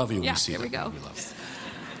them. We love you. Yeah, we see them. Here we go. We love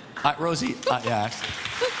them. Rosie, yeah.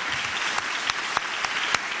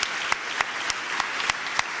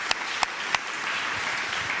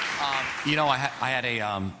 I had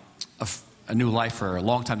a new lifer, a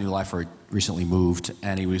long-time new lifer, recently moved,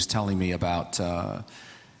 and he was telling me about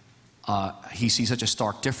he sees such a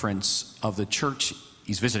stark difference of the church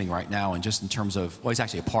he's visiting right now, and just in terms of, well, he's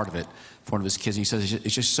actually a part of it for one of his kids. And he says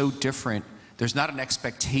it's just so different. There's not an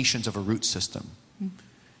expectations of a root system. Mm-hmm.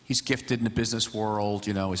 He's gifted in the business world,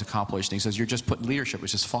 he's accomplished. And he says, you're just putting leadership,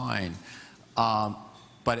 which is fine.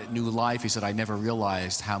 But at New Life, he said, I never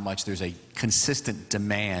realized how much there's a consistent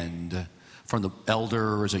demand from the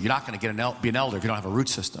elders. You're not going to be an elder if you don't have a root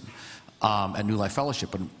system. At New Life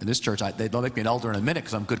Fellowship, and in this church, they'll make me an elder in a minute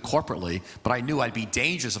because I'm good corporately, but I knew I'd be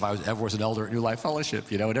dangerous if I ever was an elder at New Life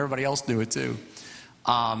Fellowship, and everybody else knew it too.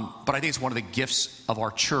 But I think it's one of the gifts of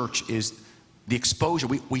our church is the exposure.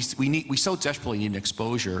 We so desperately need an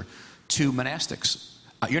exposure to monastics.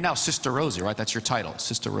 You're now Sister Rosie, right? That's your title,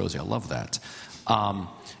 Sister Rosie. I love that. And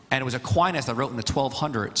it was Aquinas that wrote in the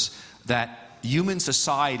 1200s that human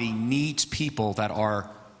society needs people that are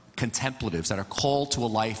contemplatives, that are called to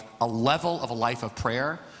a level of a life of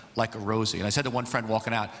prayer like a Rosie. And I said to one friend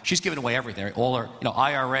walking out, she's giving away everything, all her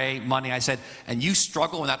IRA money. I said, and you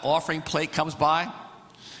struggle when that offering plate comes by?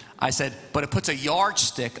 I said, but it puts a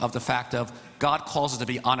yardstick of the fact of God calls us to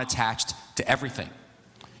be unattached to everything.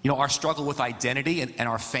 Our struggle with identity and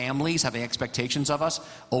our families having expectations of us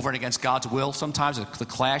over and against God's will sometimes, the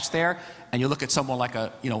clash there. And you look at someone like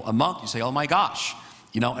a monk, you say, oh my gosh,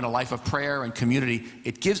 in a life of prayer and community,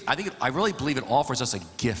 I really believe it offers us a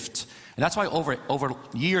gift. And that's why over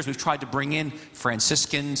years we've tried to bring in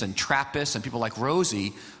Franciscans and Trappists and people like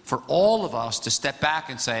Rosie for all of us to step back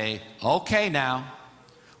and say, okay now,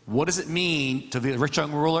 what does it mean to be a rich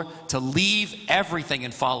young ruler? To leave everything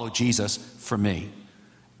and follow Jesus for me.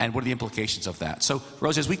 And what are the implications of that? So,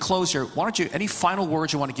 Rosie, as we close here, why don't you, any final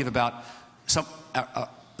words you want to give about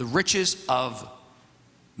the riches of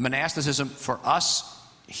monasticism for us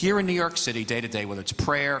here in New York City, day to day, whether it's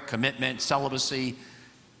prayer, commitment, celibacy,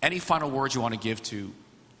 any final words you want to give to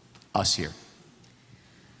us here?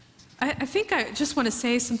 I think I just want to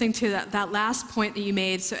say something to that last point that you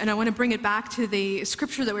made, and I want to bring it back to the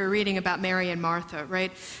scripture that we were reading about Mary and Martha,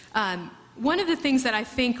 right? One of the things that I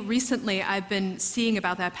think recently I've been seeing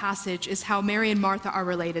about that passage is how Mary and Martha are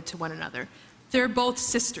related to one another. They're both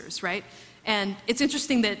sisters, right? And it's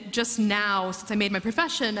interesting that just now, since I made my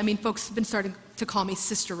profession, folks have been starting to call me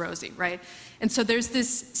Sister Rosie, right? And so there's this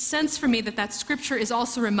sense for me that scripture is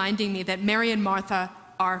also reminding me that Mary and Martha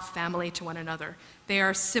are family to one another. They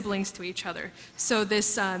are siblings to each other. So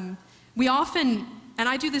this, we often, and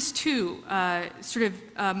I do this too,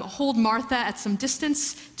 hold Martha at some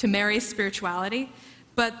distance to Mary's spirituality.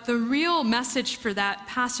 But the real message for that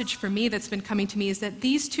passage for me that's been coming to me is that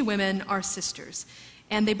these two women are sisters,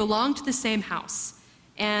 and they belong to the same house.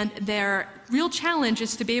 And their real challenge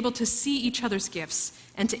is to be able to see each other's gifts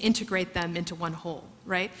and to integrate them into one whole,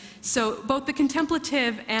 right? So both the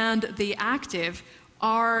contemplative and the active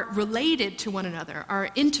are related to one another, are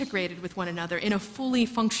integrated with one another in a fully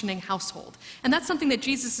functioning household. And that's something that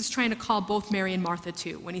Jesus is trying to call both Mary and Martha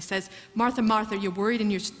to, when he says, Martha, Martha, you're worried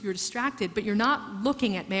and you're distracted, but you're not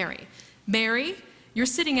looking at Mary. Mary, you're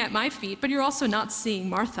sitting at my feet, but you're also not seeing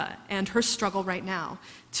Martha and her struggle right now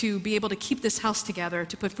to be able to keep this house together,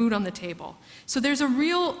 to put food on the table. So there's a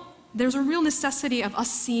real necessity of us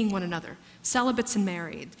seeing one another, celibates and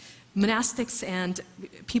married, monastics and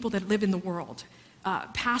people that live in the world,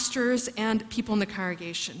 pastors and people in the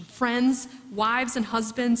congregation, friends, wives and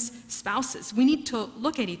husbands, spouses. We need to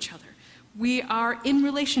look at each other. We are in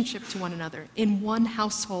relationship to one another, in one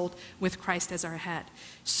household with Christ as our head.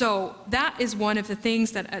 So that is one of the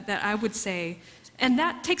things that I would say, and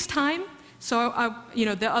that takes time. So,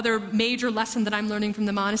 the other major lesson that I'm learning from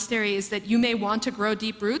the monastery is that you may want to grow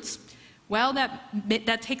deep roots. Well,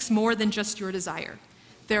 that takes more than just your desire.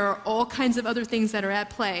 There are all kinds of other things that are at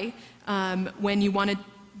play when you want to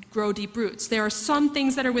grow deep roots. There are some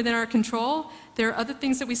things that are within our control. There are other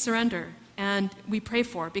things that we surrender and we pray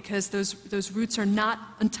for, because those roots are not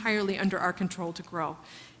entirely under our control to grow.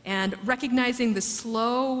 And recognizing the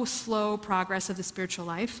slow progress of the spiritual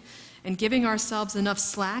life and giving ourselves enough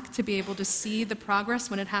slack to be able to see the progress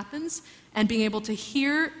when it happens, and being able to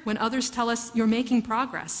hear when others tell us you're making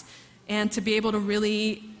progress, and to be able to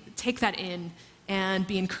really take that in and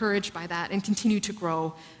be encouraged by that and continue to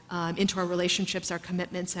grow into our relationships, our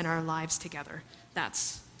commitments, and our lives together.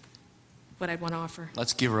 That's what I'd want to offer.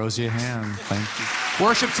 Let's give Rosie a hand. Thank you.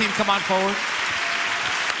 Worship team, come on forward.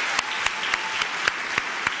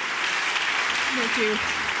 Thank you.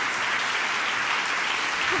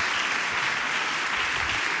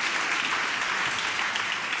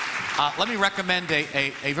 Let me recommend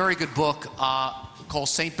a very good book called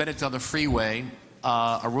St. Benedict on the Freeway,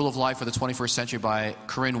 A Rule of Life for the 21st Century by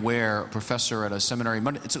Corinne Ware, a professor at a seminary.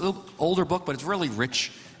 It's a little older book, but it's really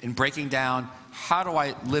rich in breaking down how do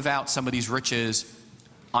I live out some of these riches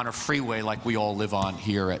on a freeway like we all live on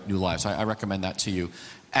here at New Life. So I recommend that to you.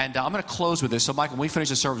 And I'm going to close with this. So, Michael, when we finish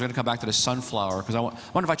the service, we're going to come back to the sunflower, because I want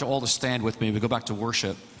to invite you all to stand with me. We go back to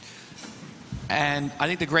worship. And I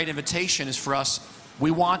think the great invitation is for us, we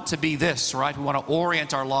want to be this, right? We want to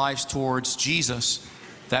orient our lives towards Jesus,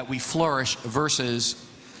 that we flourish, versus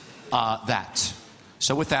that.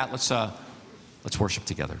 So with that, let's worship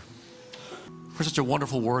together. For such a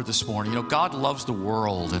wonderful word this morning. God loves the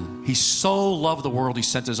world, and he so loved the world, he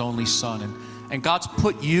sent his only son. And God's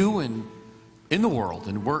put you in the world,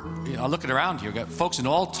 and I look around here, you've got folks in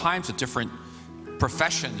all types of different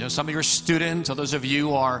professions. Some of you are students, others of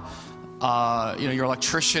you are you're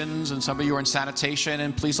electricians, and some of you are in sanitation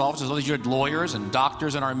and police officers, others of you are lawyers and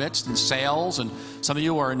doctors in our midst, and sales, and some of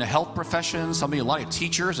you are in the health profession, some of you, a lot of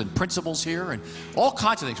teachers and principals here, and all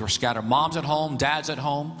kinds of things. We're scattered, moms at home, dads at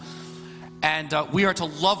home, and we are to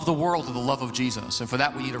love the world with the love of Jesus, and for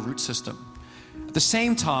that we need a root system. At the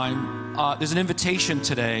same time, there's an invitation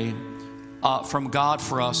today from God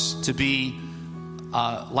for us to be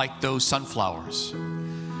like those sunflowers.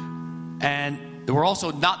 And we're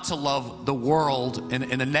also not to love the world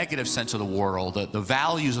in the negative sense of the world, the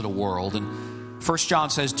values of the world. And 1 John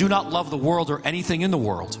says, do not love the world or anything in the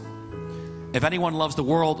world. If anyone loves the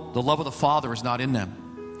world, the love of the Father is not in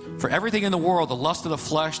them. For everything in the world, the lust of the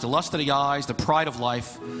flesh, the lust of the eyes, the pride of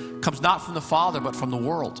life, comes not from the Father, but from the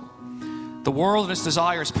world. The world and its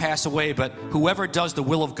desires pass away, but whoever does the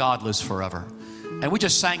will of God lives forever. And we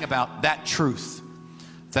just sang about that truth,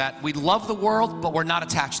 that we love the world, but we're not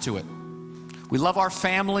attached to it. We love our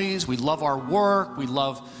families, we love our work, we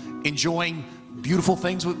love enjoying beautiful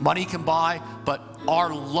things money can buy, but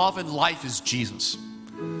our love and life is Jesus.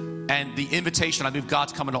 And the invitation, I believe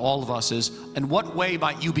God's coming to all of us, is, in what way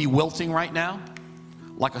might you be wilting right now?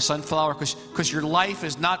 Like a sunflower? Because your life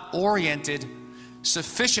is not oriented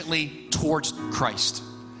sufficiently towards Christ.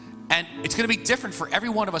 And it's going to be different for every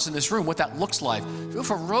one of us in this room, what that looks like.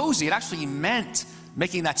 For Rosie, it actually meant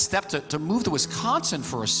making that step to move to Wisconsin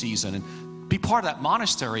for a season and be part of that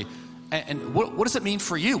monastery. And what does it mean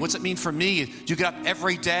for you? What's it mean for me? Do you get up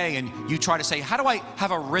every day and you try to say, how do I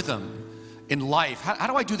have a rhythm in life? How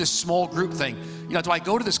do I do this small group thing? Do I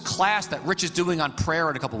go to this class that Rich is doing on prayer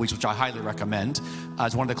in a couple of weeks, which I highly recommend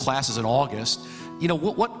as one of the classes in August?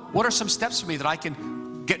 What are some steps for me that I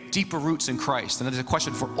can get deeper roots in Christ? And that is a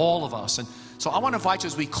question for all of us. And so I want to invite you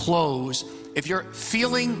as we close, if you're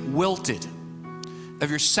feeling wilted, if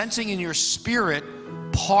you're sensing in your spirit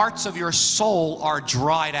parts of your soul are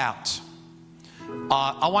dried out,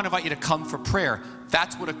 I want to invite you to come for prayer.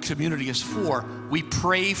 That's what a community is for. We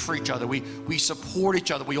pray for each other. We support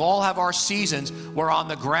each other. We all have our seasons. We're on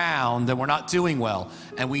the ground and we're not doing well,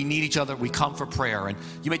 and we need each other. We come for prayer. And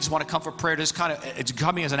you may just want to come for prayer. It's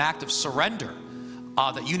coming as an act of surrender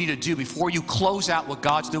that you need to do before you close out what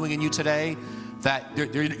God's doing in you today, that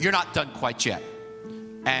you're not done quite yet.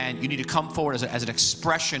 And you need to come forward as an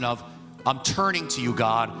expression of, I'm turning to you,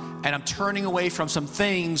 God, and I'm turning away from some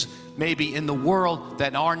things maybe in the world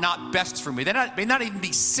that are not best for me. They may not even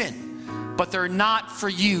be sin, but they're not for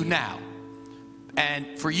you now.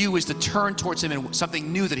 And for you is to turn towards Him and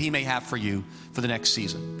something new that He may have for you for the next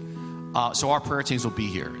season. So our prayer teams will be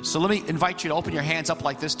here. So let me invite you to open your hands up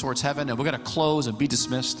like this towards heaven, and we're going to close and be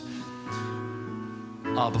dismissed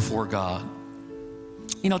before God.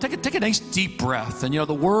 Take a nice deep breath. And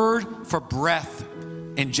the word for breath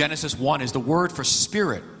in Genesis 1 is the word for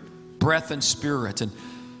spirit, breath and spirit. And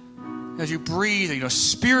as you breathe,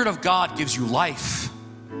 Spirit of God gives you life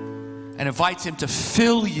and invites Him to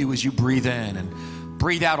fill you as you breathe in and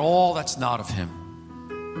breathe out all that's not of Him.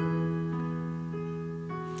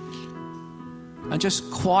 And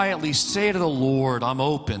just quietly say to the Lord, I'm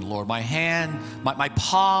open, Lord. My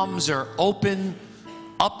palms are open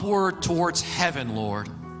upward towards heaven, Lord.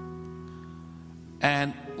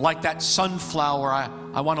 And like that sunflower,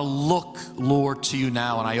 I want to look, Lord, to you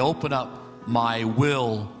now, and I open up my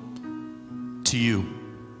will to you.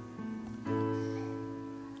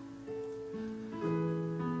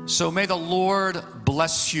 So may the Lord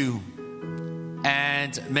bless you,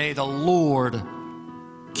 and may the Lord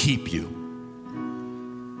keep you.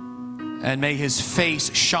 And may His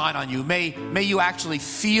face shine on you. May you actually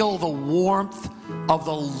feel the warmth of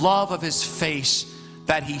the love of His face,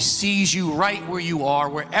 that He sees you right where you are,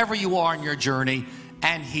 wherever you are in your journey,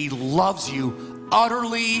 and He loves you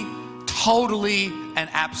utterly, totally, and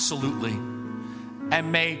absolutely.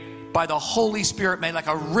 And may, by the Holy Spirit, may like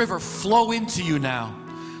a river flow into you now,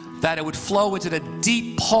 that it would flow into the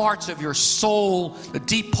deep parts of your soul, the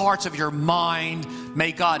deep parts of your mind.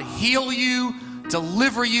 May God heal you,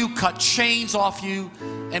 deliver you, cut chains off you,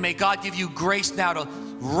 and may God give you grace now to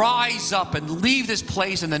rise up and leave this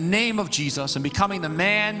place in the name of Jesus and becoming the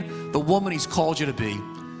man, the woman He's called you to be.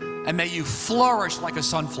 And may you flourish like a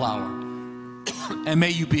sunflower. And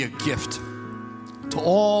may you be a gift to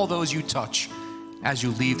all those you touch as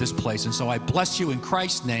you leave this place. And so I bless you in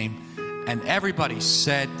Christ's name. And everybody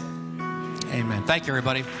said, amen. Thank you,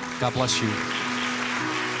 everybody. God bless you.